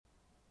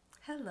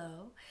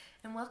Hello,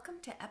 and welcome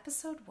to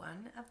episode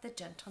 1 of the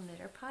Gentle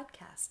Knitter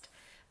podcast.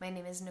 My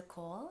name is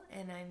Nicole,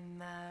 and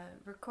I'm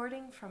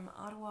recording from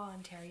Ottawa,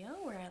 Ontario,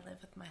 where I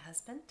live with my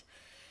husband.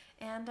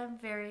 And I'm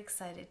very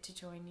excited to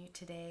join you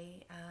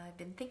today. I've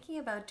been thinking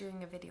about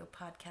doing a video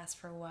podcast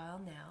for a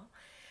while now.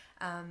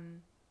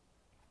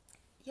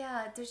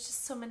 There's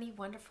just so many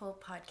wonderful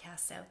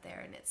podcasts out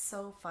there, and it's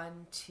so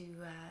fun to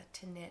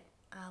knit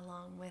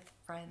along with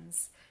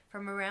friends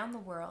from around the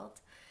world.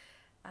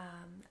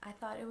 I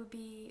thought it would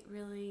be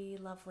really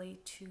lovely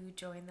to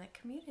join that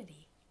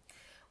community.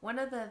 One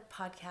of the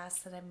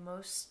podcasts that I'm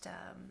most,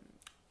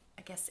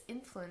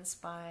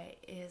 influenced by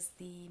is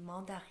the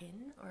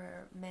Mandarin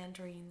or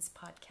Mandarins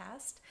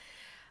podcast.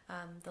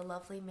 The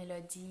lovely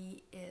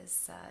Melody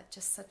is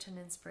just such an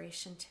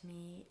inspiration to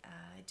me.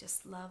 I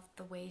just love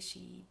the way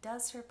she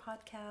does her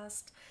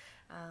podcast,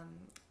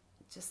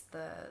 just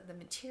the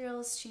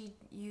materials she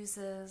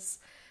uses,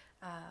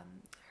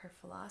 her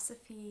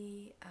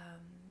philosophy,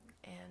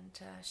 and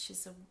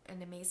she's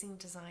an amazing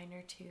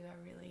designer too.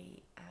 I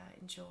really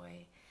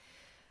enjoy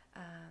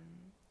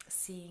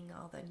seeing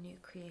all the new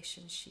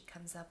creations she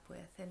comes up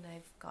with, and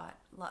I've got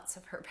lots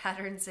of her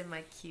patterns in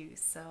my queue.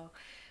 So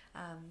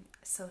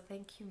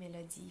thank you,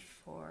 Melody,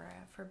 for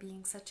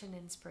being such an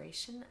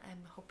inspiration.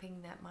 I'm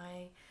hoping that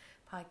my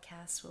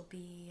podcast will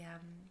be,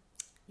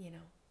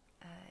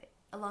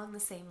 along the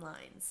same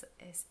lines,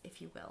 as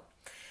if you will.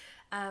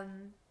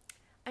 I'm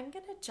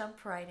going to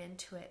jump right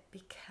into it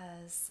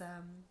because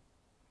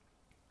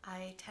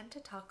I tend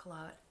to talk a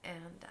lot,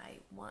 and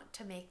I want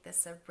to make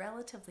this a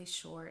relatively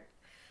short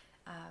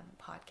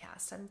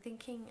podcast. I'm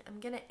thinking I'm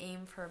going to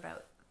aim for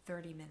about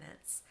 30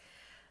 minutes.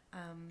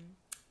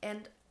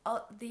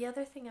 The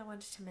other thing I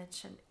wanted to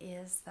mention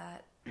is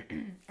that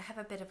I have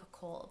a bit of a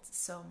cold,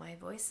 so my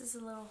voice is a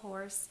little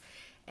hoarse,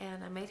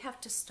 and I might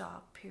have to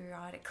stop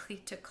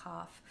periodically to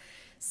cough.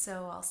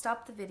 So I'll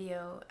stop the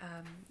video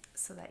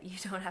so that you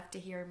don't have to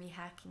hear me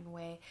hacking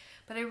away.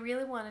 But I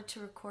really wanted to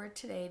record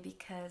today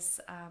because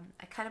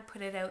I kind of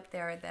put it out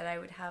there that I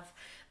would have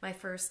my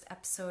first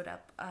episode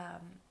up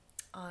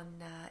on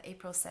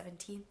April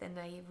 17th, and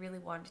I really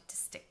wanted to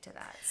stick to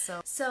that.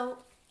 So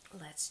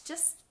let's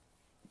just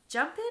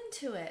jump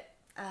into it.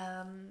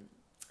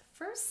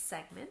 First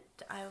segment,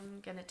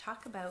 I'm going to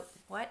talk about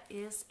what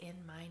is in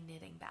my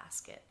knitting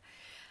basket.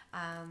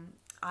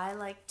 I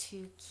like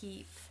to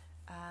keep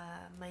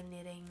my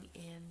knitting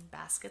in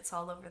baskets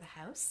all over the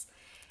house,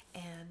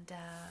 and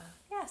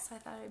so I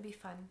thought it would be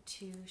fun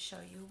to show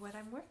you what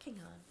I'm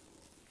working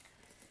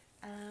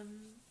on.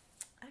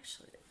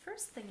 Actually, the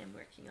first thing I'm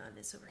working on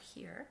is over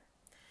here,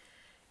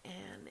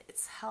 and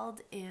it's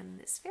held in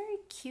this very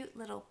cute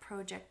little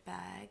project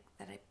bag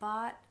that I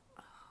bought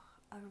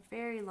a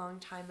very long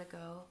time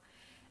ago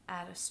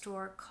at a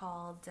store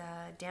called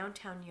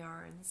Downtown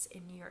Yarns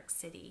in New York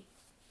City.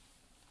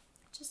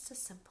 Just a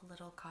simple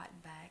little cotton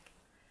bag.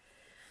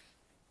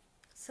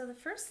 So the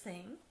first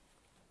thing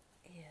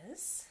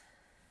is,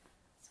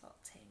 it's all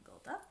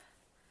tangled up.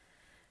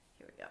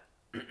 Here we go.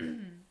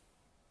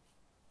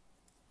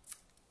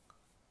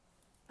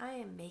 I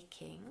am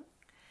making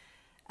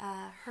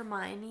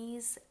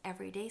Hermione's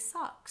Everyday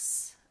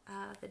Socks.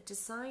 The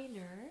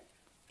designer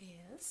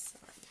is,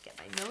 let me get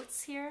my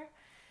notes here,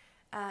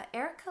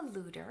 Erica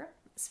Luder.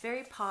 It's a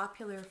very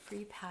popular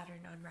free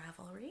pattern on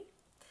Ravelry,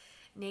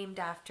 named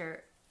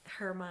after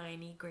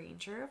Hermione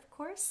Granger, of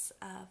course,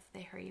 of the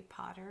Harry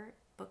Potter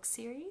book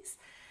series.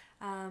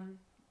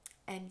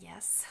 And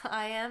yes,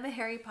 I am a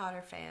Harry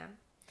Potter fan.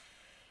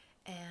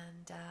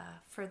 And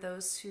for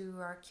those who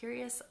are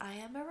curious, I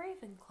am a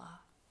Ravenclaw.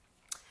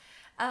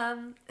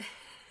 I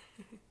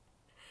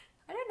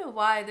don't know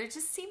why, there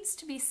just seems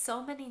to be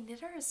so many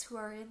knitters who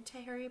are into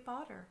Harry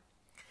Potter.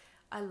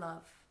 I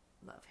love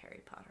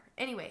Harry Potter.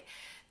 Anyway,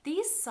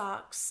 these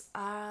socks,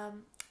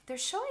 they're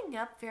showing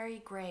up very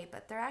gray,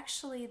 but they're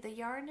actually, the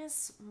yarn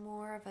is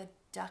more of a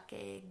duck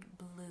egg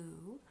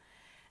blue.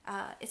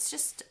 It's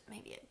just,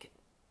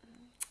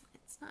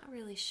 it's not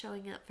really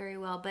showing up very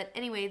well, but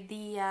anyway,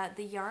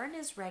 the yarn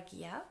is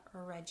Regia.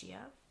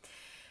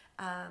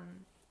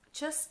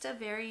 Just a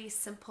very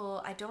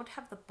simple, I don't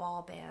have the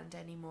ball band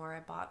anymore. I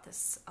bought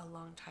this a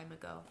long time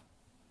ago.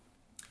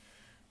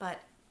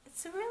 But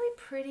it's a really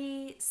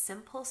pretty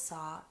simple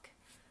sock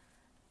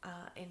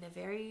in a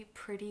very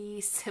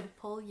pretty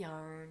simple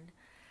yarn.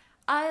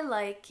 I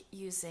like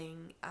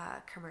using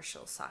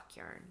commercial sock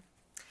yarn.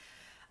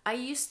 I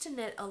used to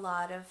knit a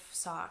lot of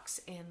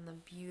socks in the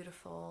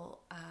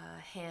beautiful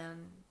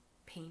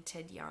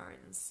hand-painted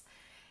yarns.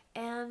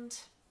 And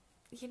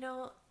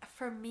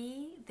for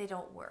me, they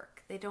don't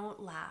work. They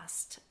don't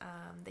last.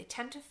 They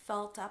tend to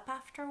felt up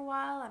after a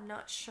while. I'm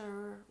not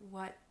sure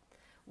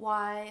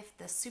why. If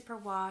the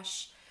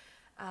superwash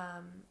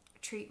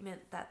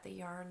treatment that the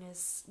yarn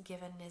is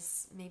given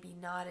is maybe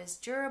not as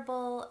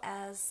durable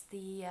as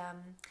the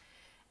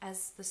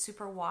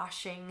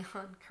superwashing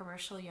on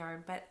commercial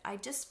yarn. But I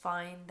just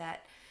find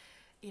that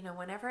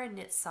whenever I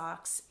knit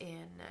socks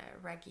in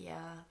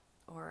Regia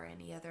or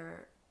any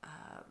other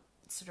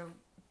sort of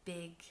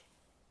big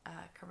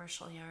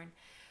commercial yarn,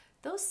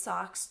 those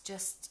socks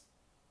just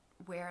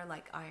wear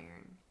like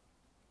iron.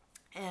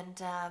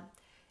 And,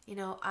 you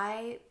know,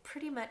 I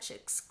pretty much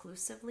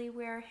exclusively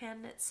wear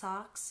hand knit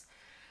socks,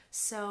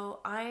 so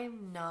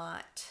I'm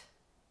not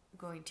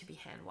going to be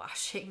hand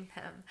washing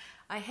them.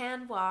 I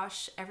hand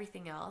wash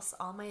everything else.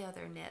 All my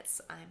other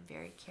knits, I'm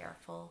very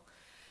careful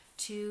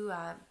to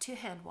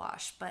hand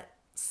wash, but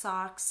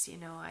socks, you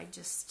know, I'd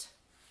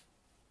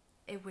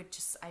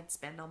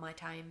spend all my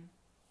time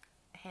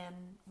hand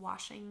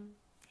washing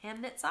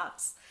hand knit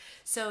socks.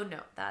 So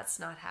no, that's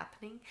not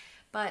happening.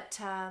 But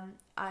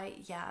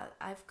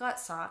I've got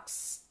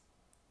socks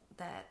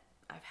that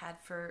I've had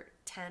for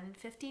 10,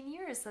 15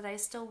 years that I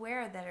still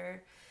wear that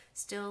are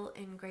still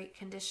in great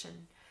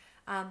condition.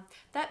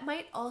 That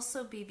might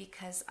also be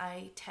because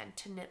I tend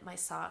to knit my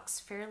socks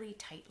fairly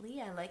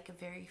tightly. I like a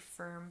very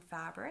firm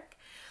fabric.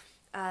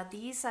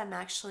 These I'm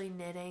actually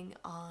knitting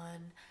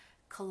on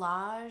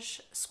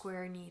collage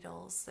square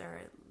needles.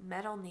 They're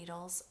metal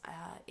needles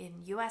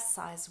in US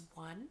size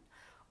 1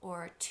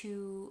 or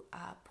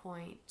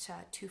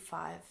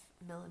 2.25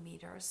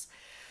 millimeters.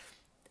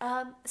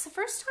 It's the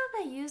first time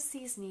I use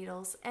these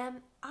needles,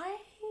 and I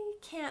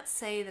can't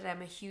say that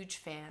I'm a huge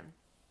fan.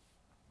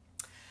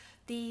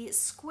 The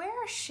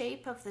square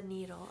shape of the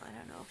needle, I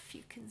don't know if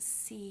you can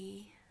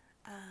see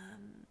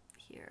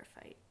here,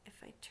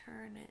 if I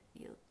turn it,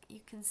 you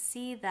can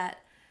see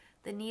that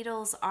the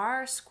needles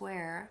are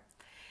square,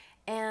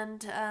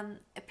 and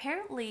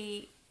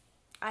apparently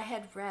I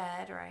had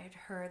read or I had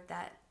heard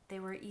that they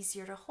were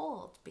easier to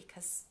hold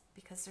because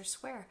they're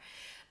square,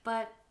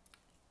 but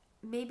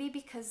maybe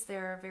because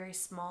they're very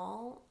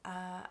small,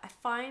 I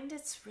find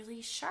it's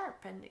really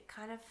sharp and it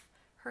kind of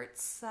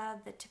hurts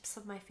the tips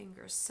of my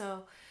fingers.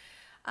 So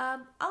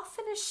I'll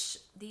finish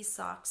these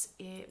socks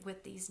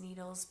with these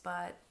needles,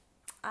 but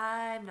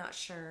I'm not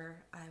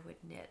sure I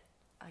would knit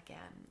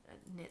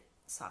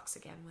socks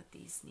again with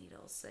these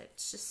needles.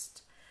 It's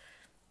just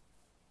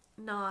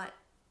not,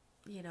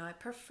 you know, I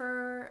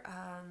prefer,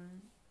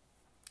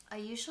 I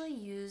usually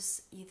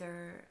use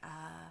either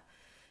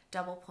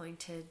double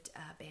pointed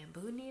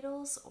bamboo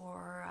needles,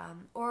 or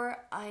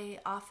I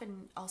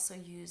often also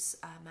use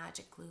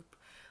magic loop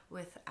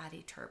with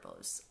Addi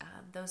Turbos.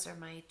 Those are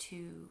my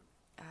two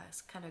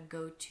kind of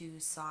go-to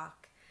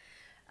sock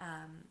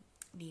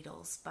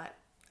needles, but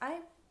I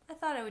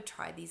thought I would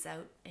try these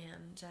out,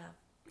 and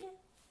yeah,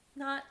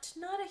 not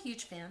a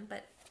huge fan,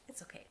 but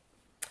it's okay.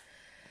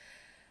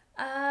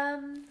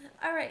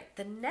 All right,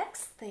 the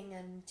next thing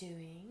I'm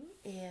doing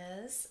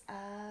is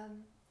I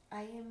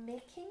am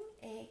making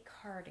a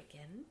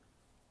cardigan,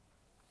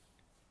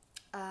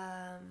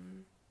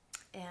 and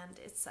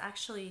it's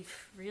actually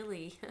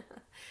really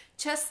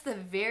just the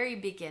very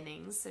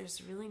beginnings.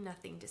 There's really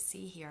nothing to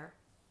see here.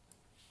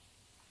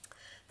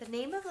 The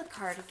name of the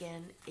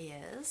cardigan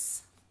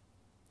is,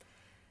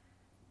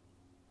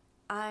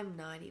 I'm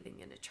not even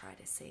going to try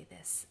to say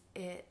this.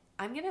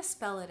 I'm going to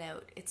spell it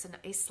out. It's an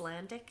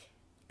Icelandic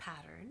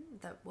pattern.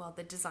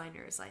 The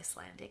designer is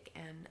Icelandic,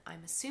 and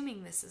I'm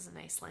assuming this is an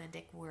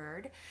Icelandic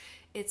word.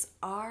 It's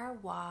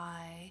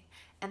R-Y,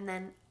 and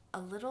then a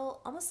little,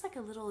 almost like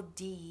a little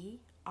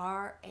D,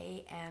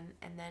 R-A-N,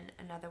 and then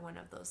another one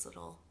of those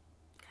little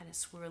kind of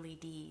swirly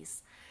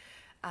D's.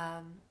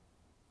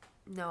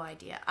 No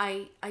idea.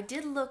 I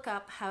did look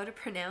up how to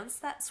pronounce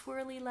that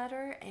swirly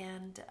letter,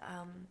 and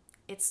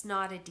it's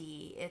not a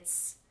D.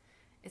 It's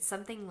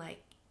something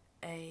like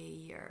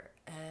a or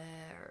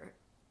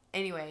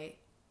anyway.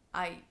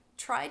 I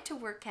tried to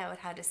work out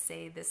how to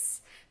say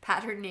this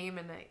pattern name,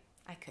 and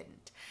I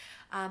couldn't.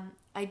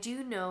 I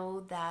do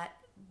know that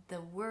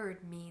the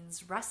word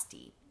means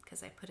rusty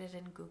because I put it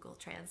in Google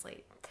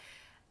Translate.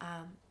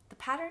 The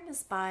pattern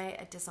is by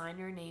a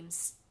designer named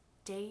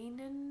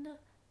Steinunn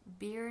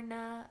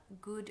Birna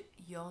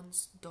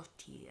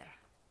Gudjonsdottir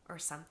or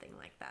something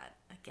like that.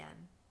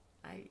 Again,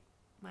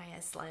 my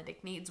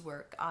Icelandic needs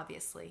work,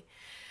 obviously.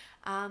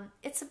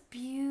 It's a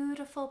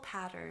beautiful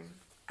pattern.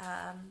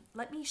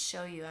 Let me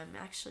show you. I'm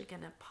actually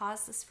going to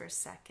pause this for a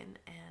second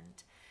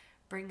and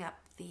bring up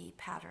the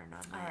pattern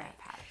on my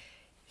iPad.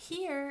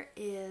 Here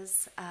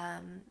is, I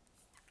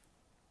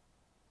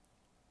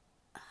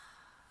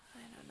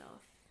don't know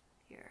if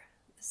here,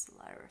 there's a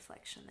lot of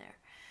reflection there.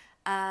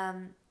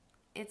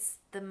 It's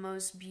the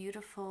most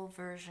beautiful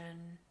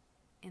version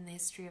in the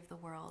history of the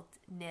world,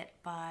 knit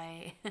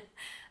by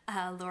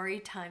Lori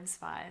times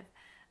 5,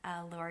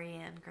 Lori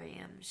Ann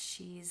Graham.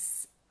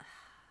 She's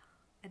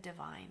a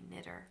divine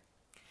knitter,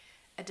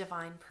 a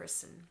divine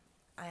person.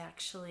 I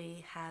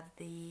actually had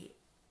the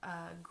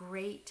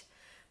great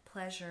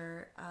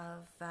pleasure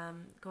of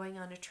going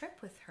on a trip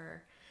with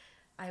her.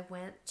 I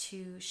went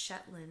to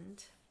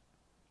Shetland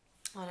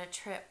on a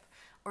trip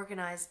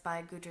organized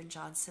by Gudrun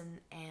Johnson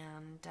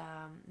and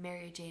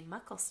Mary Jane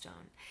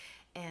Mucklestone,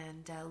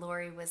 and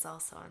Lori was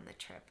also on the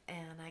trip,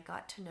 and I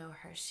got to know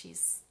her.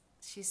 She's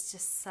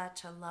just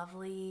such a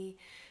lovely,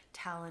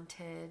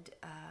 talented,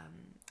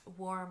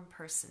 warm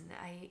person.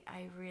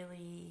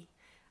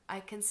 I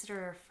consider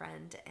her a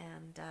friend,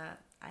 and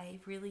I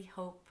really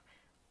hope,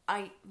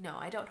 I know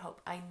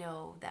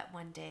that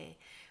one day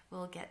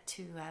we'll get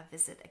to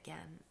visit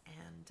again,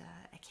 and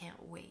I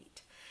can't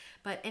wait.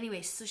 But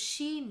anyway, so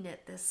she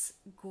knit this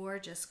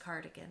gorgeous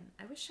cardigan.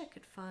 I wish I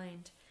could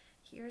find,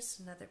 here's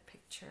another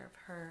picture of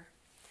her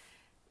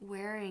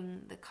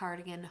wearing the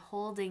cardigan,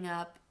 holding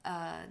up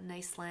a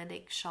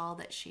Icelandic shawl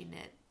that she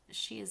knit.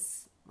 She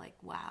is like,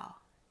 wow.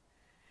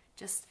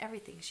 Just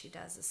everything she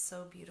does is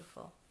so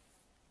beautiful.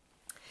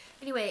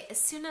 Anyway, as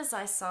soon as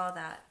I saw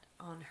that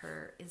on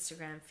her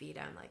Instagram feed,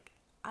 I'm like,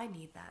 I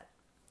need that.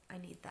 I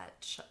need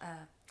that.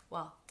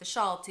 Well, the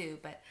shawl too,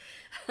 but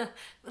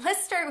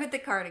let's start with the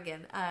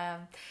cardigan. I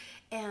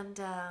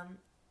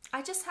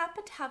just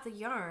happened to have the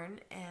yarn,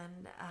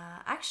 and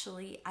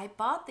actually I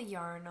bought the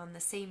yarn on the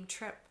same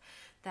trip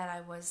that I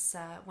was,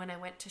 when I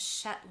went to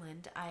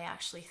Shetland. I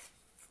actually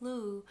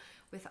flew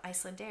with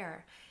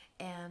Icelandair,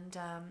 and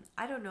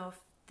I don't know if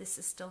this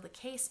is still the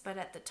case, but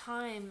at the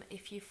time,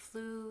 if you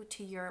flew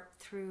to Europe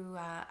through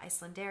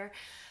Icelandair,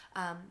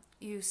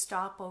 you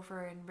stop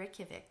over in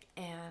Reykjavik,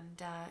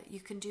 and you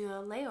can do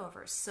a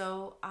layover.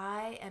 So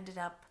I ended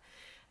up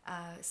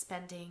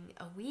spending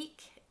a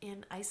week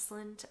in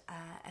Iceland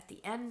at the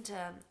end,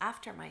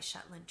 after my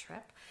Shetland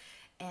trip,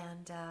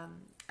 and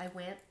I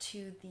went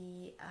to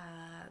the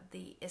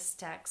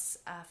Istex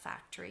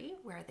factory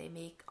where they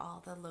make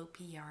all the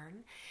Lopi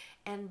yarn,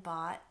 and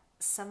bought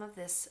some of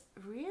this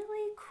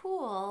really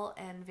cool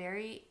and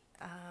very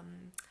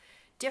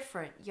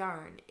different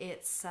yarn.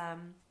 It's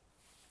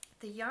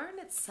the yarn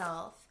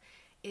itself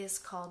is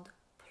called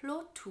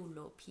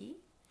Plotulopi,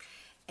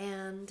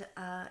 and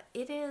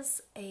it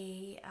is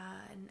a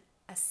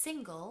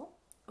single.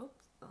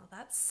 Oops, well,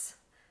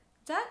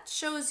 that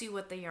shows you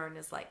what the yarn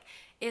is like.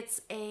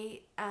 It's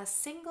a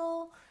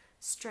single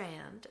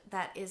strand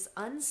that is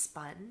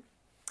unspun,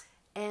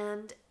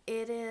 and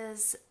it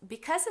is,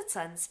 because it's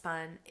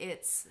unspun,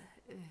 it's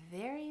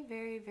very,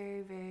 very,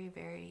 very, very,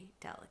 very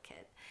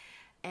delicate.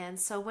 And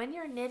so when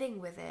you're knitting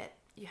with it,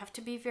 you have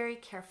to be very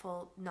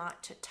careful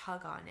not to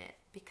tug on it,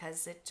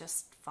 because it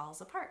just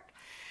falls apart.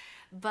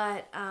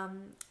 But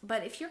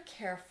if you're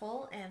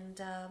careful,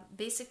 and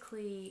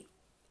basically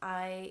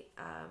I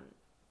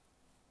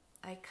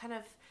kind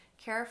of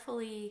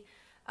carefully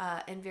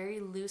and very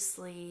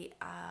loosely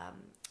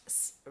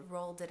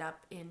rolled it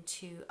up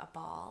into a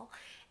ball,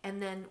 and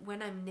then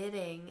when I'm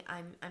knitting,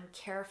 I'm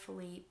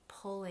carefully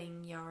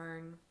pulling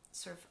yarn,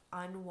 sort of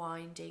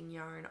unwinding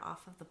yarn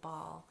off of the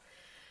ball,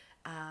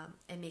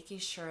 and making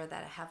sure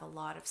that I have a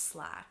lot of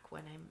slack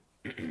when I'm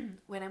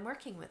when I'm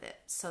working with it,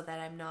 so that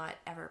I'm not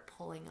ever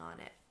pulling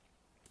on it.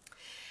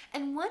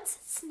 And once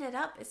it's knit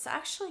up, it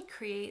actually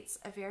creates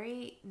a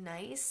very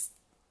nice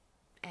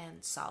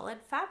and solid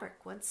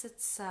fabric. Once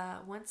it's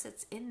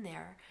in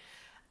there,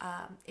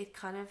 it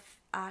kind of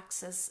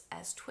acts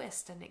as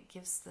twist, and it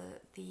gives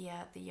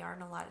the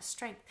yarn a lot of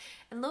strength.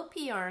 And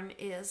Lopi yarn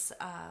is,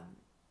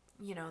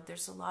 you know,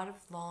 there's a lot of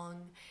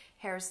long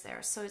hairs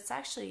there, so it's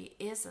actually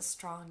is a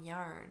strong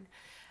yarn.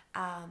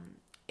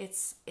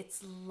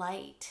 It's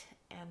light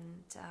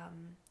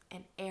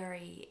and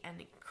airy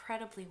and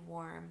incredibly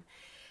warm,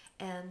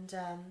 and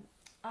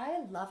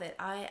I love it.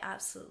 I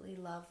absolutely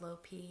love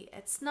Lopi.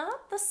 It's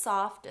not the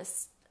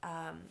softest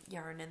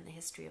yarn in the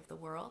history of the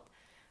world,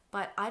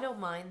 but I don't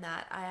mind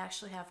that. I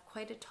actually have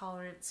quite a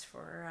tolerance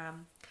for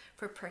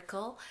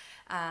prickle,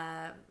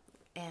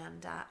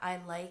 and I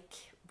like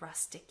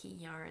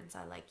rusticy yarns.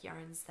 I like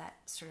yarns that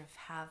sort of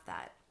have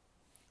that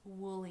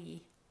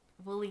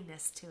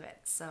woolliness to it.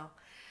 So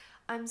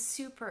I'm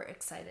super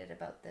excited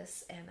about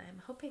this, and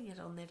I'm hoping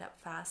it'll knit up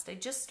fast. I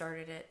just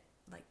started it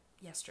like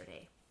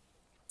yesterday.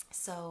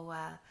 So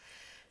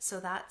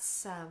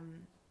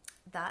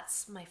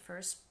that's my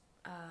first,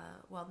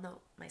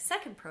 my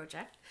second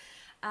project.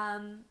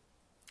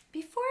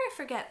 Before I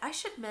forget, I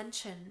should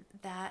mention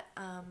that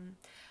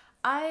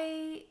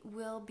I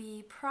will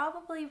be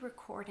probably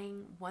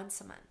recording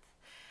once a month.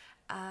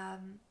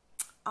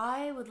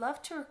 I would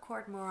love to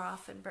record more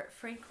often, but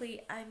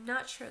frankly, I'm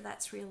not sure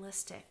that's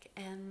realistic.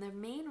 And the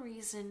main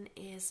reason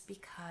is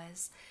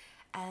because,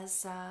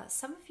 as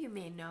some of you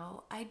may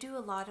know, I do a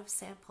lot of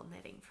sample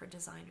knitting for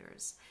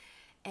designers,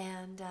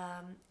 and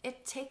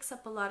it takes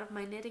up a lot of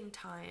my knitting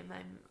time.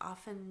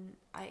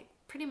 I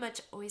pretty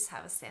much always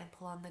have a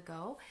sample on the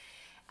go.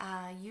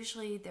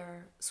 Usually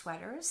they're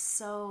sweaters,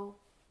 so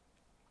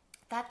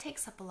that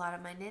takes up a lot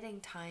of my knitting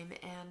time,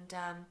 and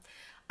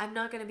I'm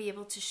not going to be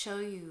able to show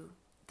you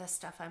the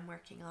stuff I'm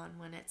working on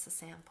when it's a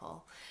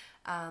sample.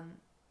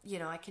 You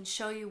know, I can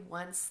show you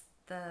once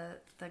the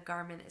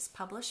garment is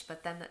published,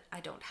 but then I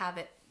don't have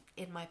it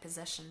in my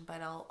possession,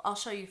 but I'll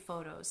show you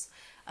photos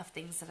of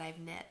things that I've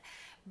knit.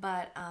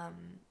 But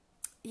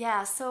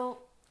yeah, so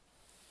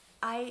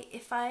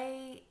if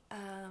I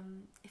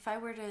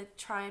were to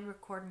try and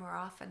record more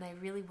often, I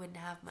really wouldn't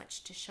have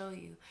much to show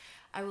you.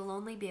 I will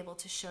only be able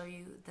to show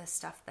you the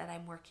stuff that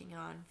I'm working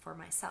on for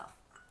myself.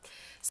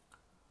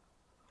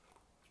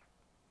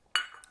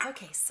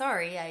 Okay,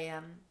 sorry,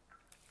 I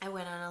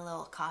went on a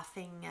little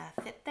coughing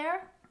fit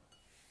there.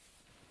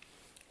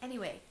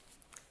 Anyway,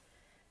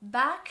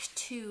 back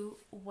to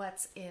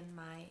what's in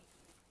my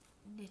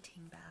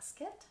knitting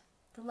basket.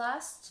 The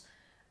last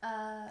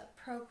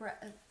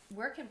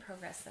work in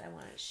progress that I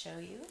wanted to show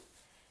you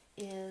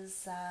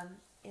is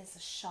a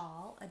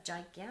shawl, a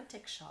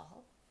gigantic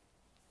shawl.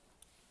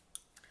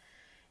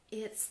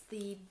 It's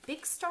the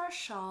Big Star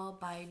Shawl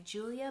by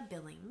Julia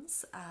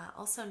Billings,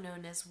 also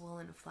known as Wool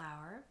and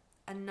Flower.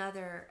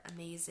 Another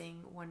amazing,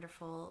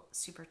 wonderful,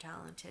 super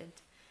talented,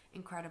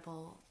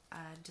 incredible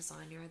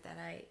designer that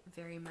I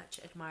very much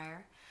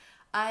admire.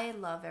 I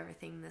love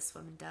everything this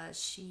woman does.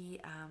 She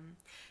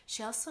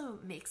also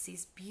makes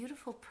these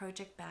beautiful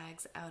project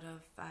bags out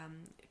of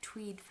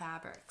tweed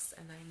fabrics,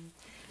 and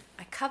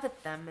I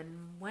covet them,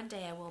 and one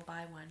day I will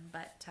buy one.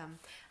 But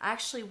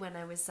actually, when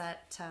I was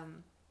at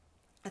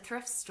a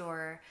thrift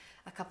store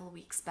a couple of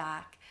weeks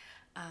back,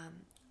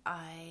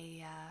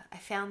 I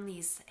found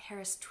these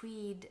Harris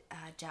tweed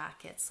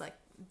jackets, like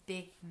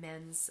big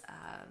men's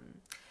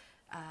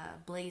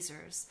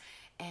blazers,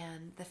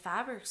 and the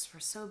fabrics were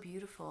so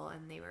beautiful,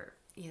 and they were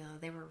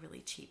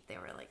really cheap. They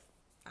were like,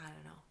 I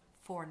don't know,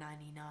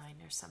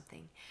 $4.99 or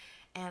something.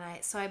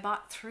 And so I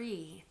bought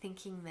 3,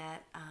 thinking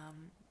that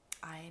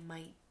I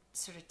might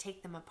sort of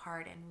take them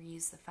apart and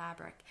reuse the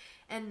fabric.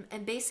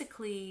 And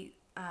basically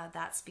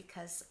that's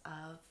because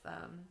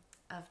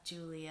of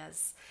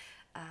Julia's.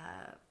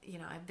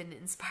 I've been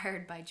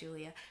inspired by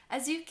Julia.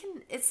 As you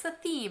can, it's the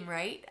theme,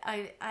 right?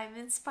 I'm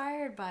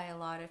inspired by a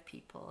lot of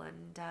people,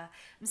 and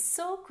I'm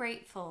so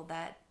grateful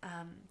that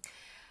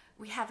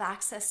we have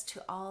access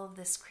to all of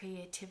this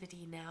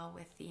creativity now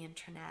with the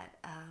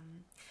internet.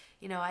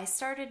 I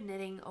started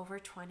knitting over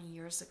 20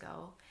 years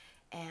ago,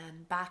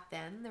 and back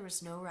then there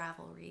was no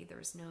Ravelry, there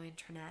was no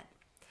internet,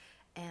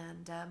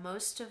 and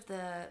most of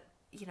the,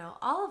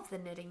 all of the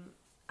knitting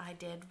I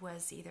did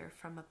was either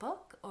from a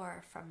book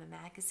or from a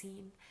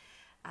magazine,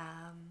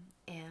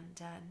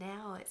 and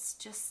now it's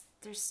just,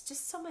 there's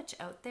just so much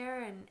out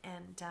there,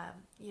 and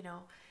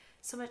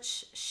so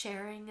much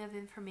sharing of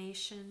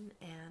information,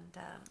 and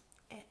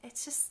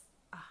it's just,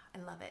 I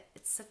love it.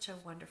 It's such a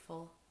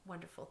wonderful,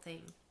 wonderful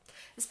thing,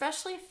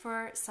 especially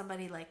for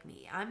somebody like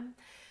me. I'm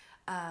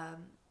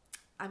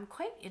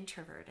quite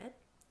introverted.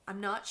 I'm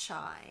not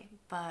shy,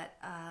 but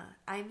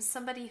I'm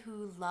somebody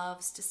who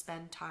loves to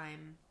spend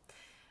time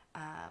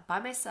by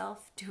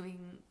myself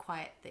doing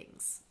quiet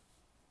things.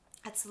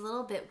 That's a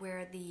little bit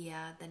where the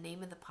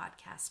name of the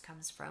podcast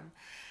comes from.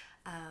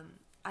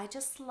 I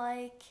just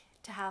like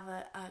to have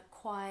a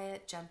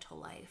quiet, gentle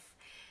life,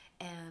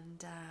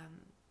 and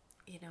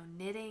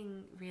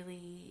knitting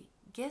really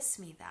gives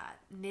me that.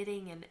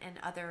 Knitting and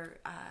other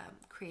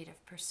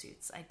creative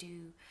pursuits. I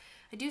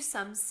do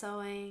some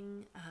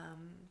sewing.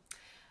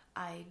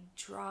 I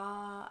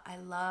draw. I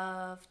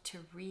love to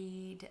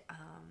read.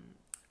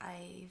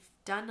 I've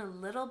done a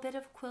little bit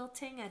of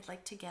quilting. I'd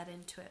like to get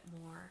into it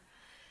more.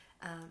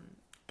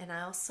 And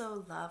I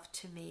also love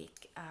to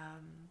make,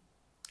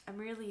 I'm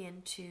really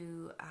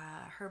into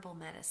herbal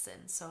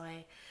medicine. So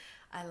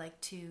I like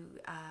to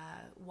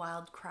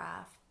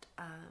wildcraft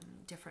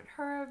different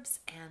herbs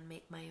and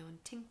make my own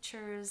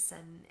tinctures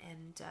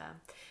and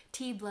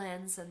tea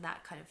blends and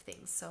that kind of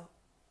thing. So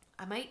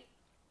I might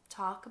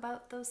talk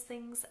about those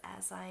things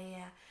as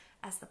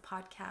the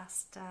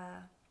podcast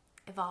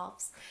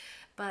evolves.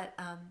 But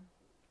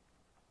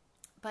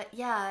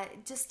yeah,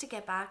 just to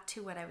get back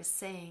to what I was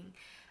saying,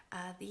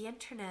 the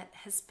internet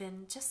has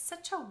been just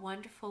such a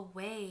wonderful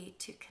way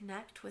to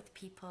connect with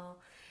people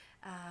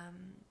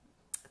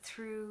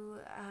through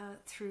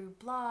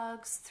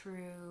blogs,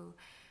 through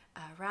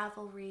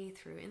Ravelry,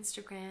 through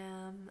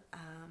Instagram,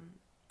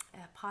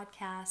 a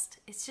podcast.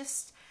 It's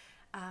just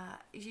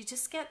you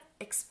just get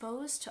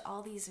exposed to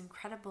all these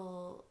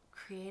incredible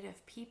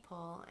creative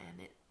people,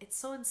 and it's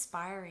so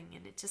inspiring,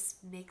 and it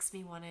just makes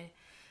me want to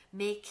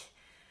make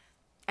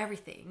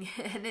everything.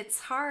 And it's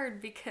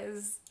hard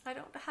because I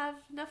don't have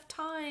enough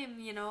time,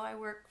 I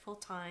work full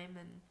time,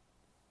 and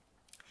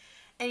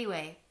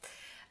anyway,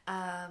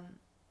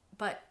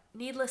 but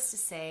needless to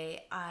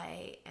say,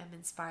 I am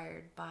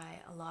inspired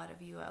by a lot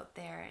of you out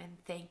there, and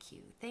thank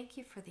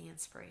you for the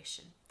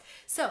inspiration.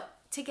 So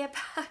to get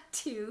back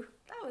to,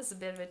 that was a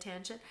bit of a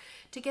tangent,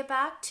 to get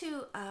back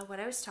to what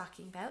I was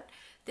talking about,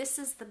 this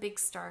is the Big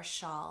Star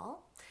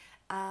Shawl.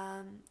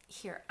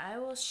 Here, I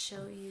will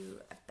show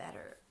you a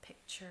better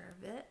picture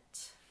of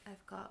it.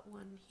 I've got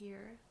one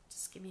here.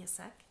 Just give me a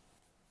sec.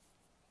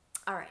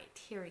 All right,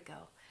 here we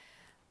go.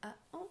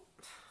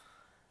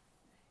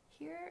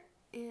 Here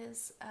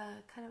is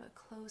kind of a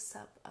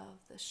close-up of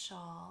the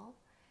shawl.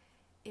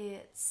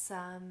 It's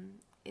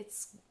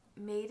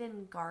made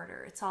in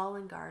garter. It's all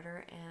in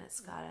garter, and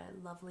it's got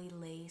a lovely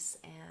lace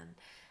and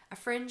a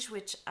fringe,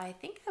 which I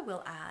think I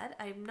will add.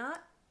 I'm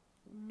not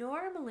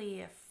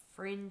normally a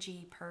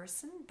fringy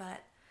person,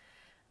 but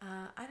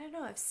I don't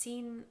know. I've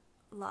seen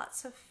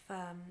lots of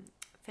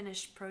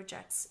finished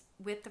projects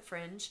with the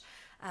fringe.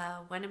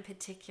 One in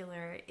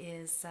particular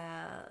is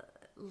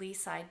Lee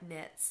Side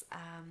Knits.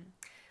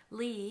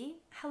 Lee,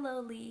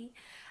 hello Lee.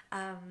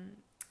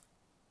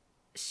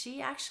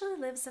 She actually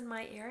lives in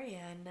my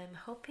area, and I'm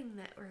hoping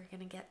that we're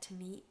going to get to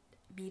meet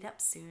meet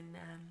up soon.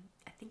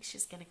 I think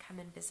she's going to come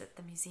and visit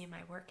the museum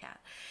I work at.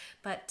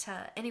 But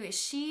anyway,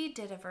 she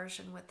did a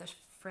version with the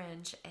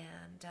fringe,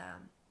 and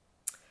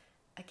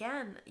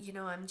again, you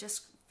know, I'm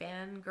just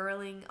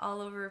fangirling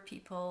all over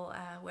people.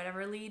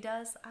 Whatever Lee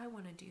does, I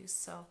want to do.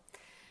 So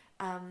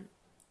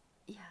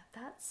yeah,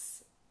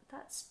 that's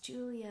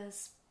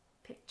Julia's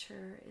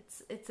picture.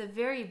 It's a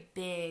very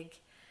big,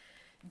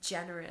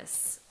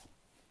 generous,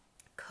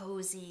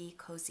 cozy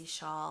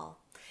shawl,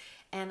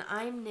 and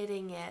I'm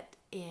knitting it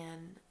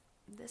in,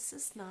 this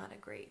is not a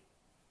great,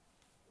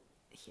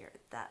 here,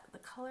 that the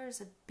color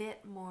is a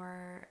bit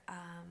more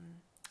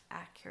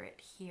accurate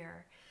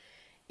here.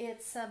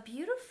 It's a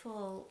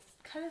beautiful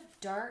kind of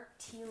dark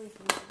tealy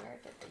blue. Where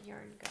did the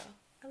yarn go?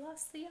 I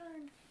lost the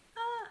yarn.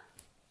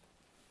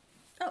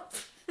 Oh,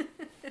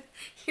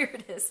 here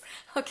it is.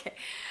 Okay.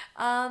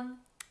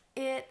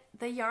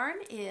 The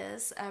yarn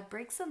is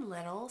Briggs &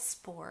 Little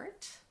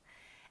Sport,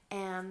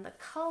 and the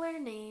color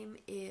name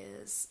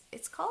is,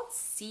 it's called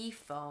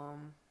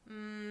Seafoam.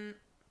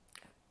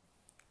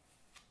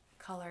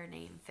 Color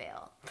name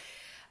fail.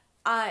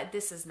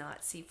 This is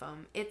not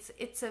Seafoam.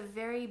 It's a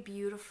very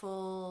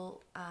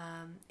beautiful,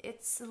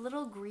 it's a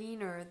little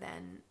greener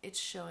than it's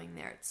showing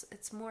there.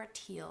 It's more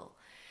teal.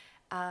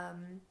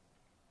 And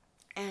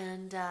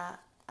I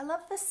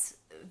love this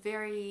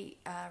very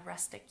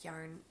rustic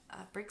yarn.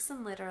 Briggs &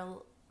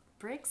 Little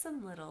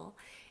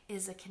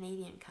is a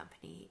Canadian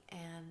company,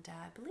 and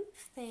I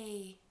believe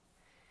they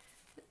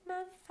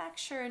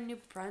manufacture in New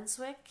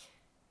Brunswick.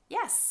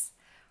 Yes,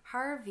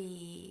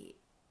 Harvey,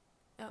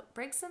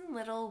 Briggs &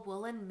 Little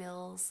Woolen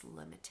Mills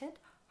Limited,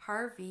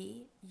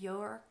 Harvey,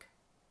 York,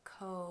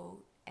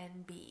 Co.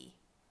 NB.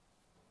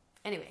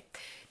 Anyway,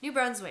 New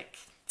Brunswick,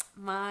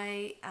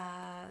 my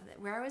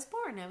where I was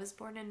born. I was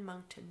born in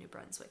Moncton, New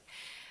Brunswick.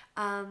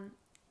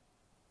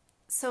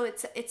 So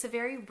it's a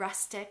very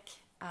rustic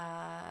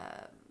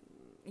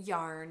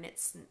yarn.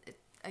 It's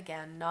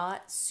again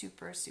not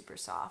super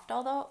soft,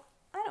 although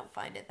I don't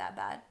find it that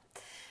bad.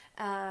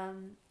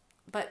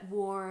 But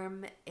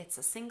warm. It's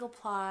a single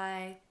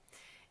ply.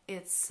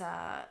 It's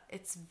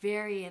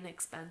very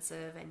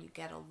inexpensive, and you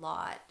get a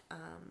lot.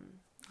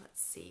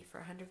 Let's see, for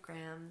 100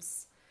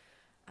 grams,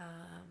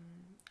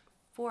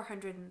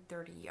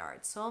 430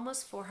 yards, so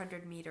almost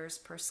 400 meters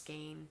per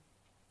skein.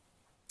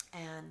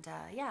 And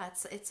yeah,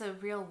 it's a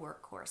real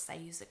workhorse. I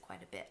use it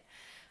quite a bit.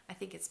 I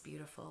think it's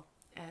beautiful.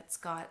 It's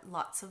got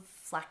lots of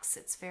flex.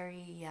 It's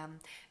very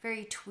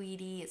very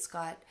tweedy. It's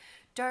got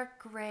dark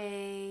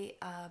gray,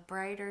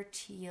 brighter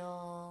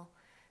teal,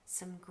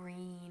 some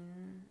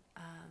green,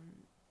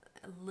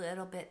 a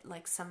little bit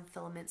like some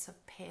filaments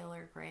of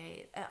paler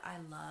gray. I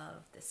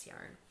love this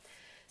yarn.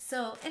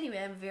 So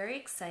anyway, I'm very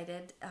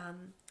excited.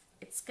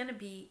 It's gonna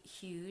be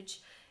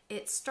huge.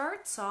 It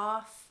starts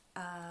off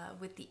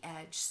with the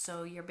edge,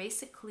 so you're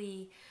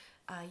basically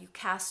you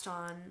cast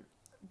on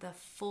the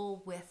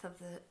full width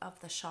of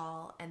the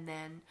shawl, and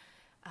then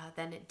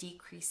it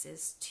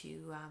decreases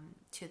to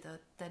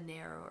the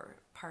narrower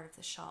part of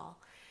the shawl.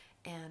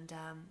 And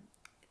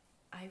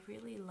I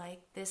really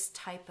like this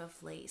type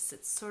of lace.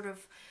 It's sort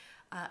of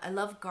I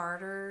love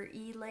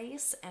garter-y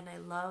lace, and I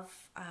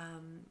love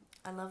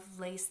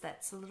lace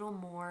that's a little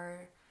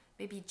more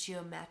maybe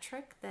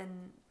geometric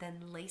than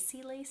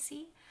lacy.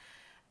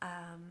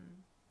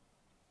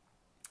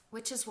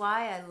 Which is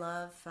why I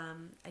love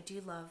I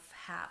do love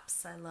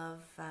haps. I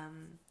love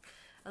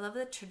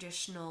the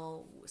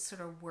traditional sort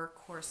of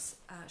workhorse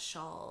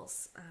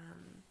shawls,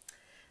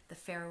 the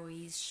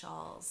Faroese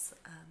shawls.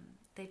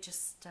 They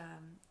just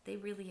they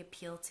really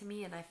appeal to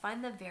me, and I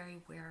find them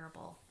very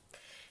wearable.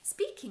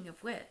 Speaking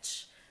of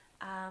which,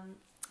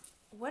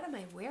 what am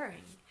I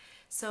wearing?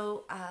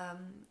 So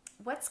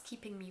what's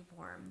keeping me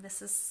warm?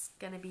 This is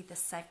going to be the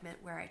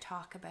segment where I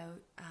talk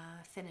about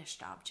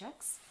finished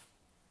objects.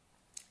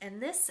 And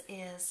this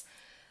is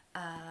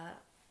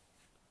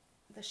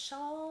the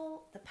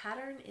shawl. The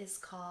pattern is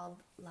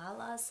called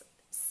Lala's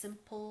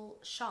Simple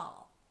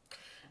Shawl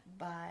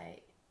by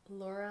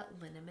Laura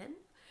Linneman.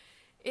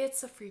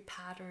 It's a free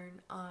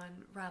pattern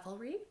on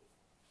Ravelry,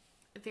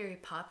 a very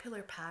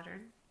popular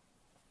pattern.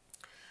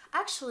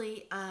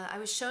 Actually, I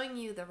was showing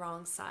you the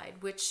wrong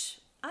side, which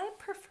I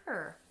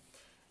prefer,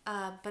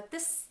 but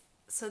this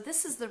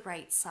is the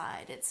right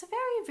side. It's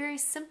very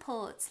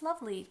simple. It's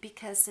lovely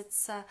because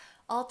it's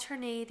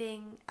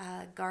alternating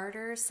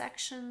garter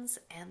sections,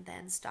 and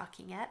then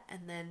stockinette,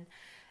 and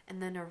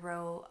then a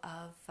row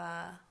of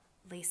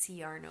lacy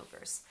yarn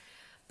overs.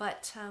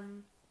 But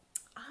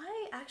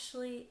I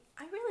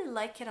really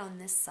like it on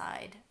this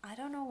side. I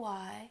don't know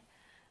why.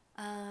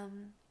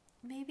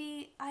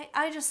 Maybe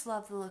I just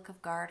love the look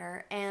of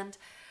garter, and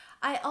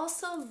I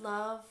also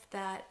love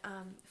that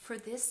for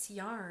this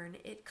yarn,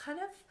 it kind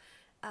of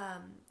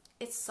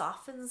it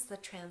softens the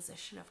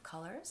transition of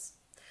colors.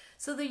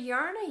 So the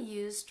yarn I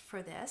used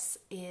for this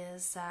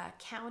is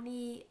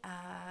County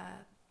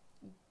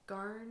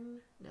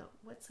Garn. No,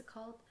 what's it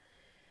called?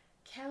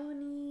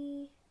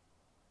 County.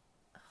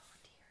 Oh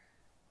dear.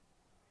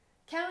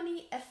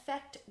 County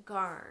Effect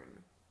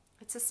Garn.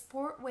 It's a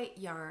sport weight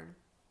yarn,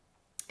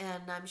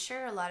 And I'm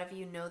sure a lot of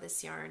you know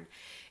this yarn.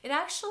 It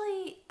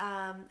actually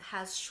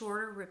has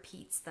shorter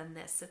repeats than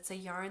this. It's a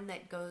yarn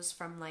that goes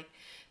from like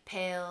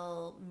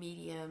pale,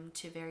 medium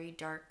to very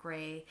dark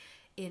gray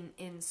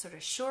in sort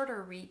of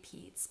shorter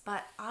repeats.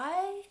 But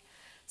I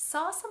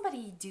saw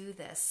somebody do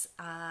this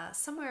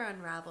somewhere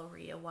on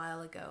Ravelry a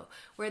while ago,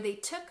 where they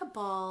took a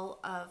ball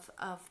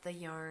of the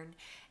yarn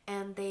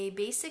and they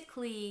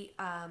basically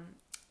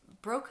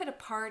broke it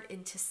apart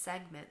into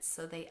segments.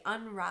 So they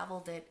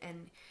unraveled it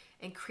and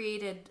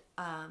created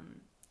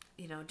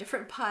you know,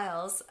 different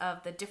piles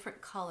of the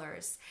different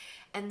colors,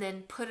 and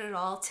then put it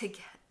all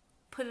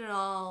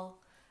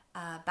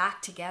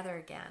back together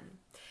again.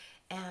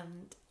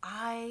 And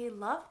I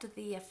loved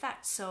the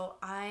effect. So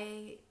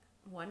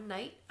one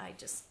night I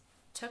just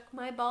took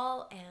my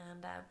ball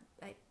and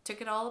I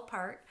took it all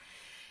apart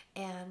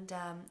and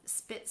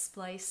spit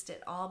spliced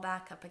it all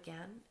back up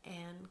again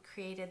and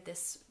created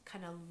this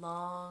kind of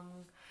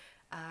long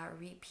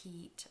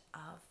repeat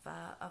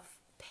of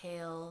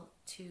pale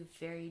to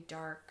very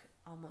dark,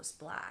 almost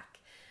black,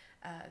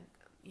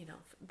 you know,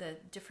 the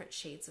different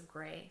shades of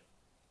gray.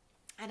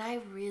 And I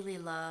really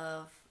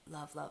love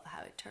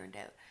how it turned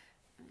out.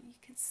 You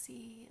can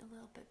see a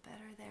little bit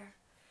better there.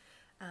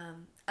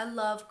 I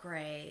love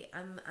gray.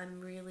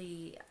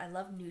 I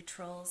love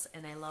neutrals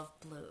and I love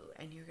blue,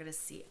 and you're gonna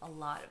see a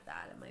lot of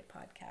that in my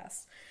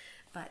podcast.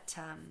 But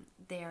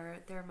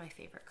they're my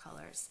favorite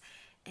colors,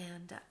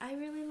 and I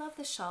really love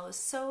the shawl. It was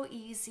so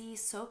easy,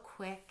 so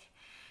quick,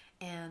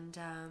 and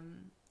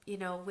you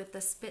know, with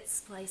the spit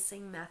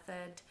splicing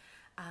method,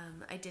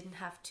 I didn't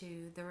have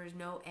to, there were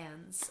no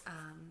ends.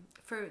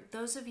 For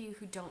those of you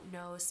who don't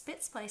know,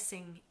 spit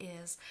splicing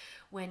is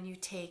when you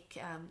take,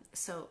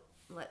 so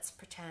let's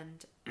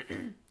pretend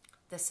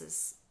this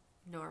is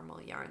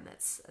normal yarn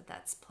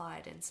that's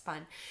plied and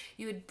spun.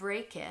 You would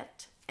break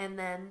it, and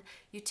then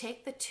you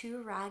take the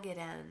two ragged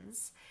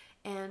ends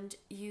and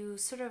you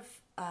sort of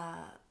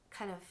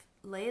kind of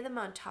lay them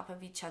on top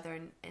of each other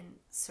and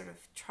sort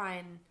of try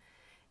and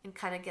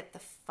kind of get the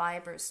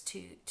fibers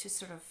to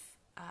sort of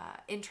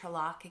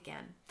interlock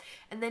again.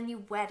 And then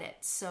you wet it,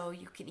 so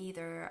you can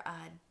either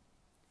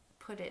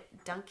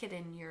dunk it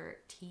in your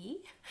tea,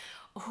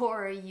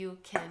 or you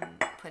can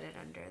put it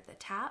under the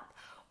tap,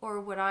 or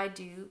what I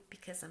do,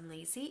 because I'm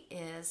lazy,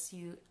 is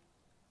you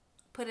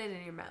put it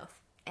in your mouth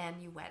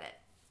and you wet it.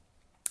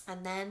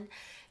 And then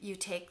you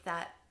take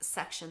that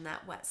section,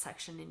 that wet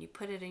section, and you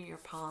put it in your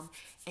palm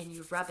and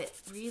you rub it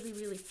really,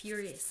 really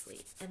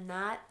furiously. And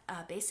that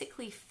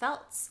basically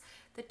felts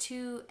the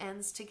two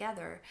ends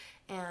together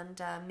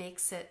and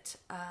makes it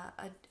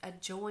a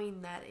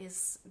join that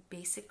is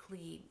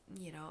basically,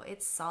 you know,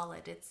 it's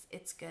solid,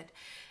 it's good.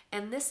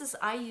 And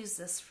I use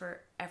this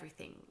for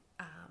everything.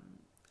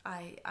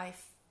 I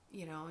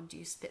you know,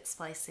 do spit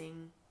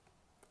splicing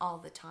all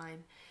the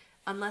time,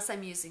 unless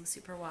I'm using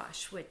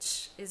superwash,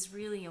 which is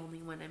really only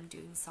when I'm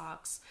doing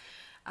socks,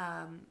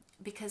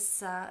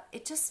 because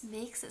it just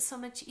makes it so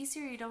much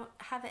easier. You don't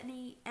have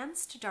any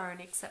ends to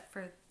darn except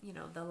for, you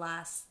know, the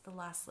last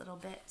little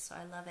bit. So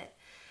I love it.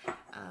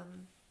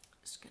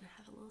 Just gonna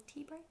have a little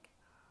tea break.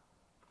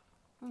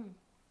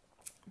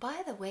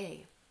 By the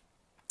way,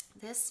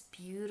 this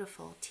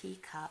beautiful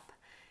teacup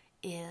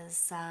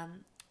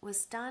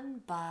was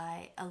done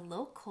by a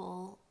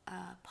local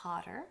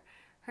potter.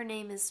 Her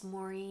name is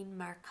Maureen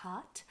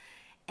Marcotte,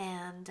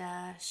 and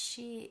I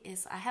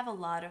have a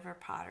lot of her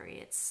pottery.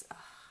 It's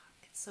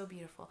so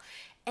beautiful.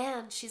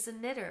 And she's a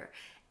knitter.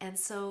 And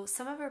so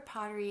some of her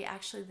pottery,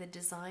 actually the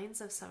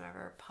designs of some of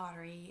her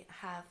pottery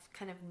have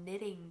kind of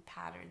knitting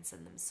patterns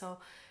in them. So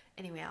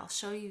anyway, I'll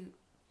show you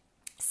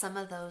some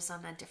of those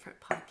on a different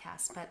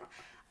podcast, but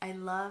I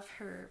love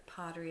her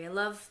pottery. I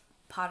love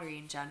pottery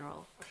in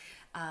general.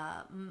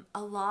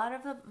 A lot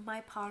of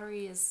my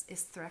pottery is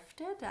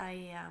thrifted.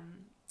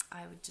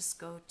 I would just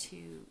go to,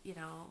 you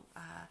know,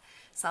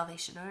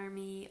 Salvation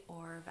Army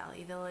or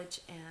Valley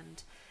Village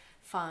and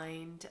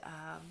find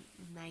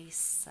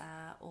nice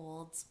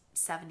old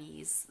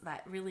 70s,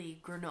 that really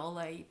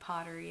granola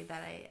pottery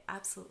that I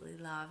absolutely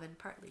love, and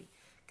partly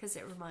because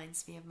it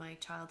reminds me of my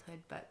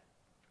childhood. But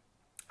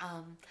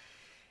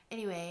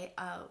anyway,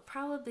 I'll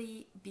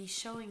probably be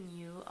showing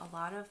you a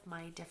lot of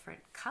my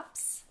different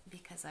cups,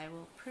 because I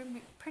will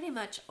pretty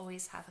much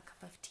always have a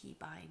cup of tea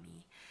by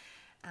me.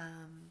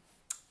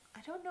 I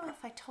don't know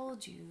if I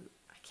told you,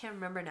 I can't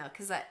remember now,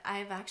 because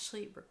I've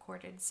actually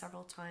recorded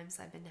several times.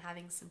 I've been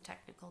having some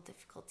technical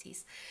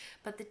difficulties,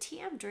 but the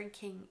tea I'm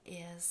drinking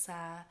is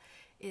a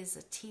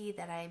tea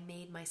that I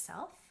made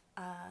myself.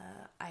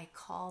 I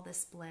call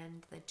this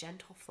blend the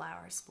Gentle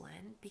Flowers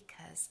blend,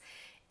 because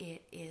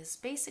it is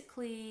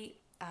basically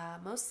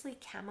mostly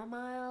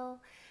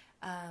chamomile,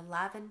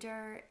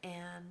 lavender,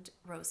 and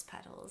rose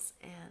petals,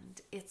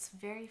 and it's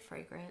very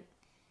fragrant.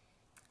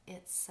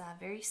 It's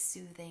very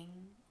soothing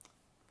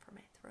for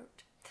my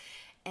throat,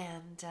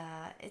 and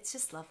it's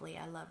just lovely.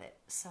 I love it.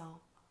 So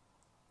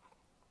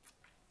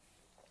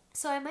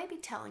I might be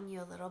telling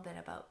you a little bit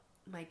about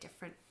my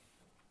different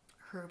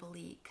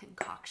herbally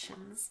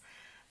concoctions,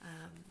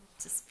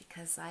 just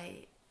because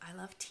I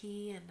love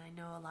tea, and I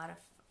know a lot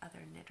of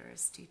other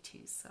knitters do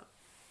too.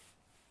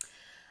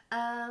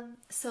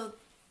 So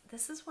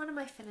this is one of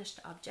my finished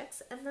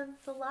objects, and then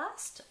the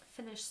last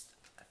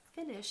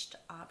finished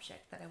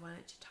object that I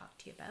wanted to talk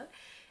to you about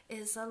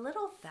is a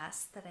little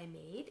vest that I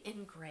made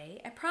in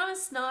gray. I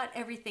promise not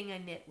everything I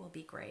knit will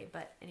be gray,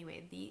 but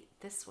anyway,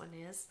 this one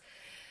is.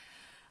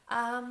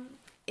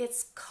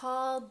 It's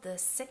called the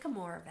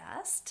Sycamore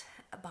Vest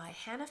by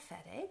Hannah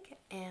Fettig,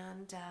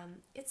 and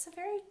it's a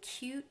very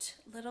cute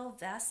little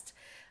vest.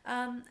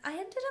 I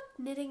ended up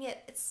knitting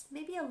it. It's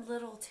maybe a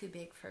little too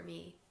big for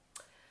me.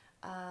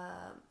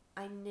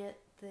 I knit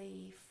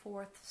the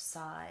 4th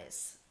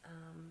size,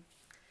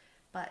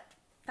 but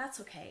that's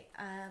okay.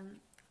 I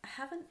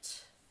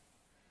haven't,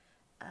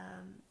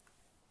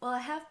 well, I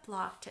have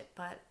blocked it,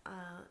 but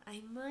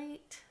I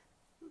might,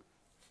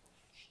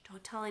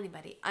 don't tell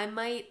anybody, I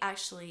might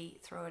actually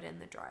throw it in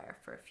the dryer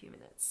for a few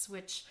minutes,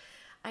 which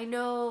I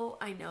know,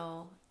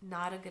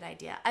 not a good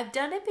idea. I've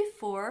done it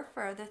before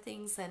for other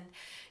things, and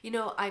you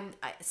know,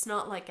 it's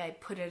not like I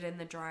put it in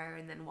the dryer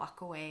and then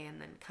walk away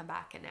and then come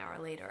back an hour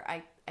later.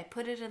 I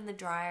put it in the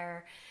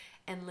dryer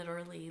and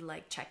literally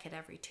like check it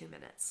every 2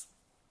 minutes.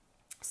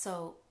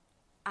 So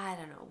I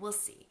don't know, we'll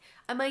see.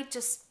 I might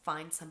just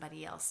find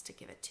somebody else to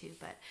give it to,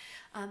 but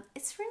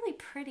it's really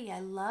pretty. I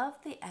love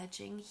the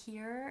edging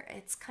here.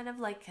 It's kind of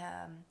like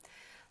a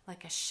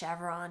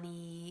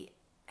chevron-y,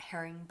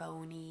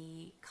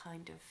 herringbone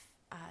kind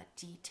of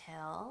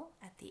detail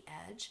at the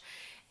edge.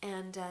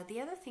 And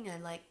the other thing I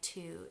like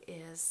too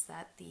is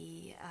that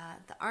the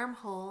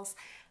armholes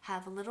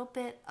have a little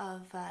bit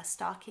of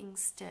stocking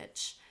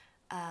stitch.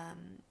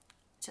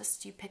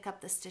 Just you pick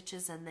up the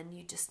stitches and then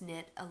you just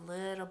knit a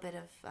little bit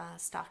of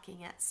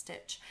stockinette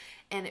stitch,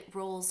 and it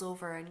rolls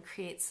over and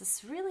creates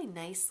this really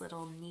nice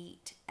little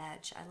neat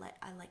edge. I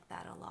like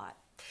that a lot.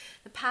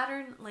 The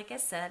pattern, like I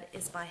said,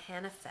 is by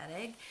Hannah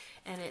Fettig,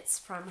 and it's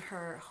from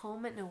her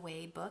Home and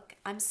Away book.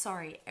 I'm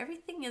sorry,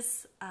 everything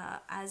is,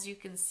 as you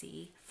can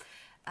see,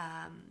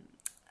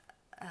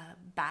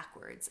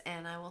 backwards,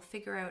 and I will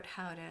figure out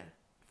how to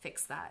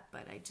fix that,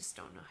 but I just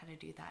don't know how to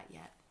do that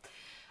yet.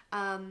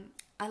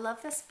 I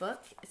love this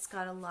book. It's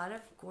got a lot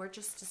of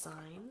gorgeous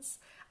designs.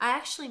 I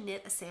actually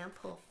knit a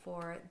sample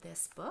for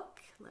this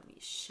book. Let me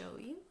show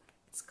you.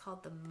 It's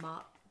called the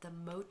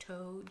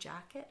Moto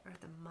Jacket, or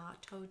the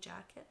Motto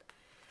Jacket.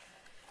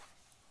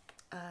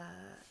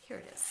 Here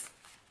it is.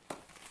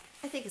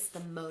 I think it's the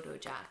Moto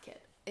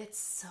Jacket. It's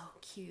so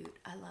cute.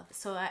 I love it.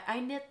 So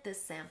I knit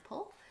this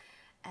sample.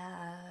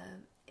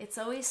 It's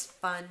always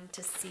fun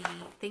to see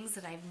things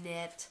that I've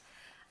knit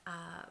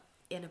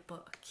in a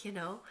book, you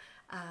know.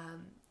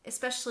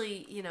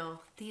 Especially, you know,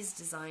 these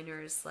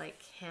designers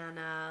like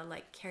Hannah,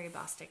 like Carrie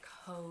Bostic,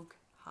 Hogue.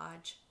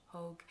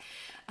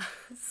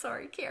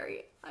 Sorry,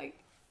 Carrie.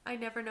 I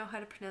never know how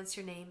to pronounce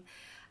your name.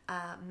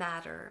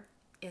 Matter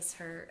is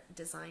her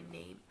design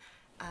name.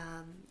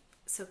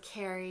 So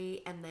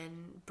Carrie and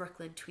then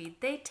Brooklyn Tweed,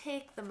 they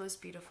take the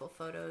most beautiful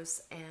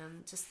photos,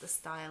 and just the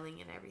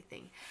styling and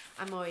everything.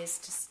 I'm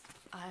always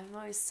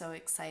so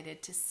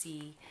excited to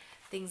see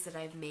things that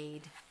I've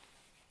made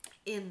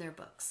in their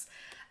books.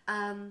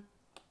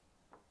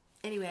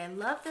 Anyway, I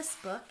love this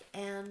book,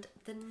 and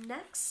the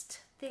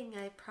next thing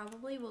I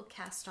probably will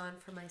cast on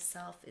for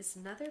myself is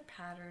another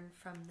pattern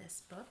from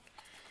this book,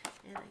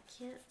 and I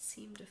can't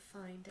seem to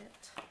find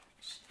it. I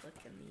should look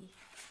in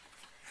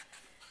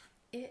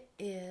the... It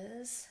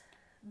is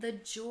the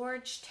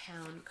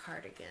Georgetown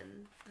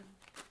cardigan.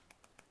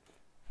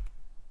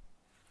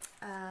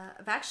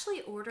 I've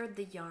actually ordered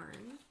the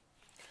yarn.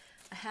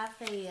 I have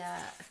a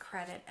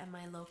credit at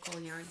my local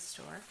yarn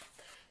store,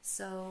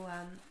 so I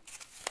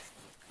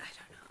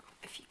don't know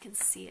if you can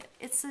see it.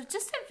 It's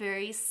just a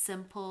very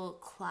simple,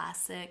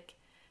 classic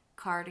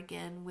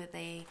cardigan with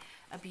a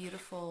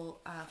beautiful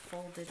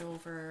folded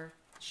over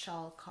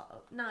shawl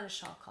collar. Not a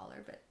shawl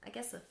collar, but I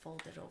guess a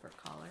folded over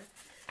collar.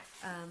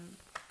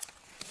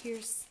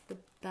 Here's the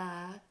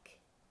back.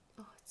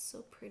 Oh, it's so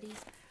pretty.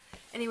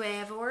 Anyway,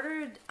 I've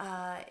ordered,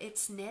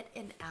 it's knit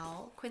in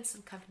Owl, Quince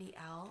 & Company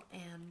Owl,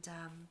 and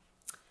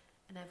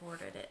I've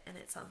ordered it, and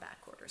it's on back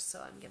order, so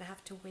I'm going to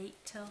have to wait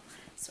till,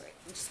 sorry,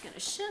 I'm just going to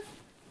shift.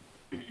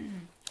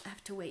 I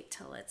have to wait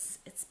till it's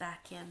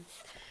back in.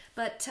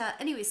 But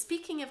anyway,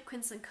 speaking of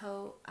Quince &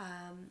 Co.,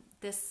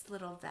 this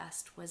little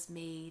vest was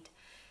made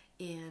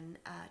in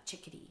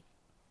Chickadee.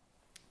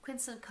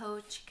 Quince &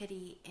 Co.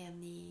 Chickadee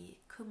and the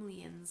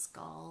Kumlian's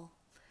Gall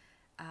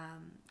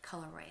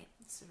colorway.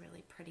 It's a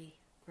really pretty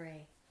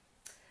gray.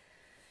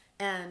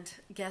 And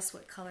guess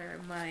what color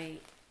my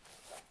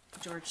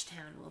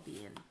Georgetown will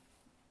be in?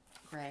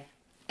 Gray.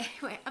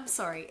 Anyway, I'm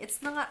sorry.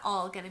 It's not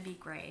all going to be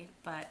gray,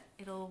 but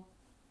it'll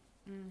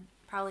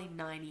probably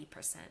 90%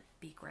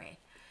 be gray.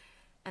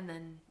 And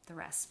then the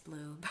rest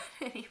blue. But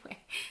anyway,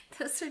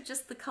 those are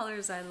just the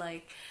colors I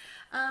like.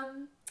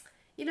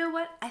 You know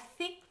what? I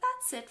think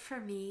that's it for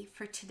me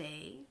for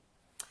today.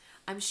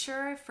 I'm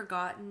sure I've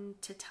forgotten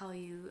to tell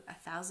you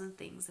 1,000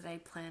 things that I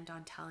planned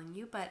on telling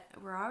you, but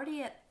we're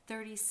already at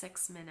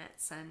 36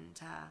 minutes, and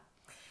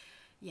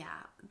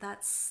yeah,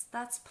 that's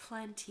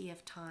plenty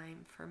of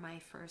time for my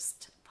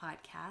first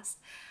podcast.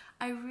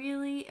 I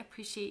really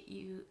appreciate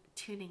you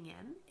tuning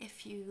in.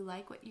 If you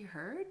like what you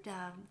heard,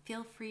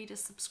 feel free to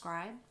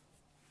subscribe.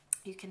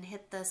 You can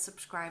hit the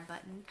subscribe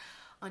button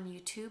on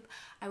YouTube.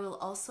 I will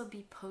also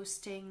be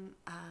posting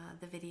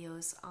the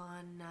videos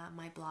on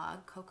my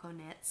blog,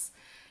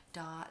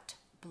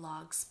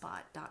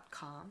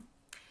 cocoknits.blogspot.com.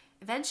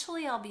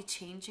 Eventually I'll be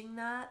changing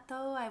that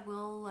though.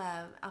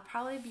 I'll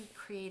probably be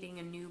creating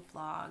a new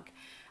blog,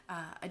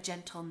 a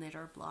gentle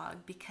knitter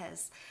blog,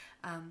 because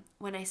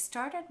when I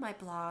started my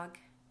blog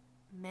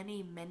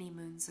many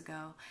moons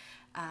ago,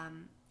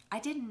 I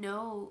didn't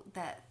know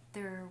that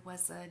there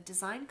was a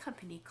design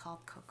company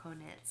called Coco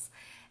Knits,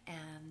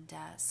 and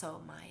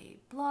so my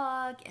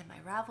blog and my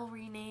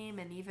Ravelry name,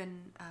 and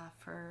even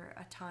for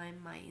a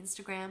time my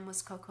Instagram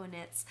was Coco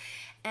Knits,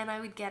 and I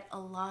would get a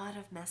lot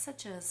of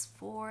messages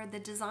for the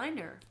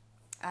designer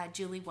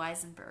Julie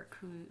Weisenberg,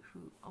 who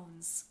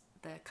owns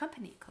the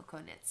company Coco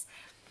Knits.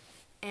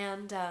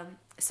 And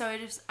so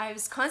I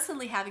was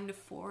constantly having to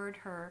forward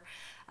her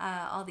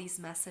all these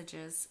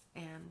messages,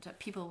 and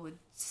people would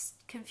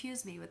just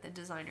confuse me with the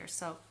designer.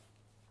 So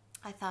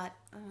I thought,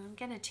 I'm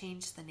going to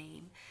change the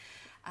name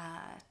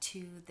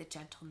to The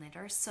Gentle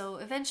Knitter. So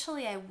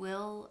eventually I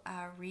will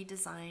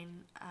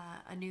redesign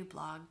a new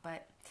blog,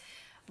 but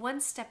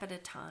one step at a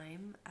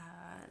time.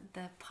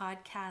 The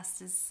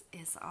podcast is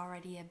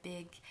already a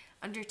big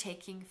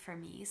undertaking for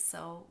me,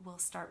 so we'll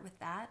start with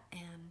that,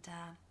 and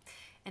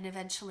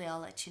eventually I'll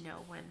let you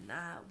know when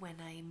I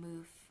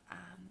move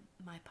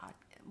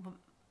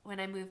when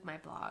I move my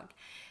blog,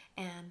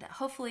 and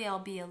hopefully I'll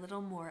be a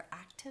little more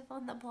active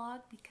on the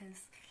blog,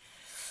 because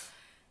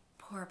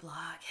poor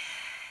blog,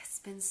 it's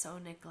been so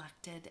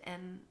neglected.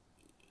 And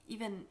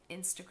even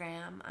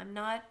Instagram, I'm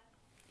not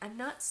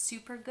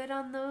super good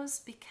on those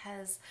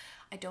because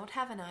I don't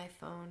have an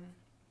iPhone.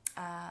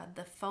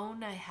 The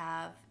phone I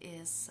have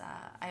is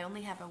I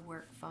only have a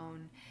work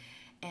phone,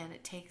 and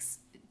it takes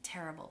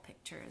terrible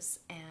pictures,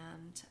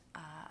 and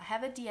I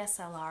have a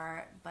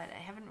DSLR, but I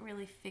haven't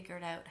really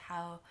figured out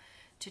how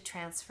to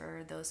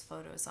transfer those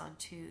photos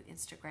onto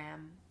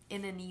Instagram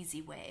in an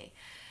easy way.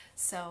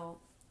 So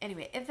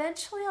anyway,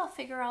 eventually I'll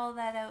figure all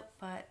that out,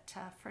 but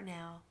for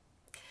now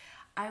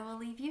I will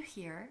leave you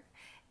here,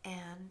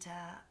 and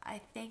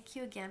I thank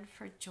you again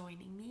for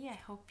joining me. I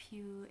hope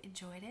you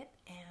enjoyed it,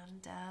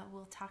 and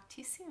we'll talk to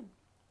you soon.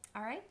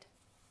 All right,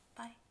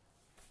 bye.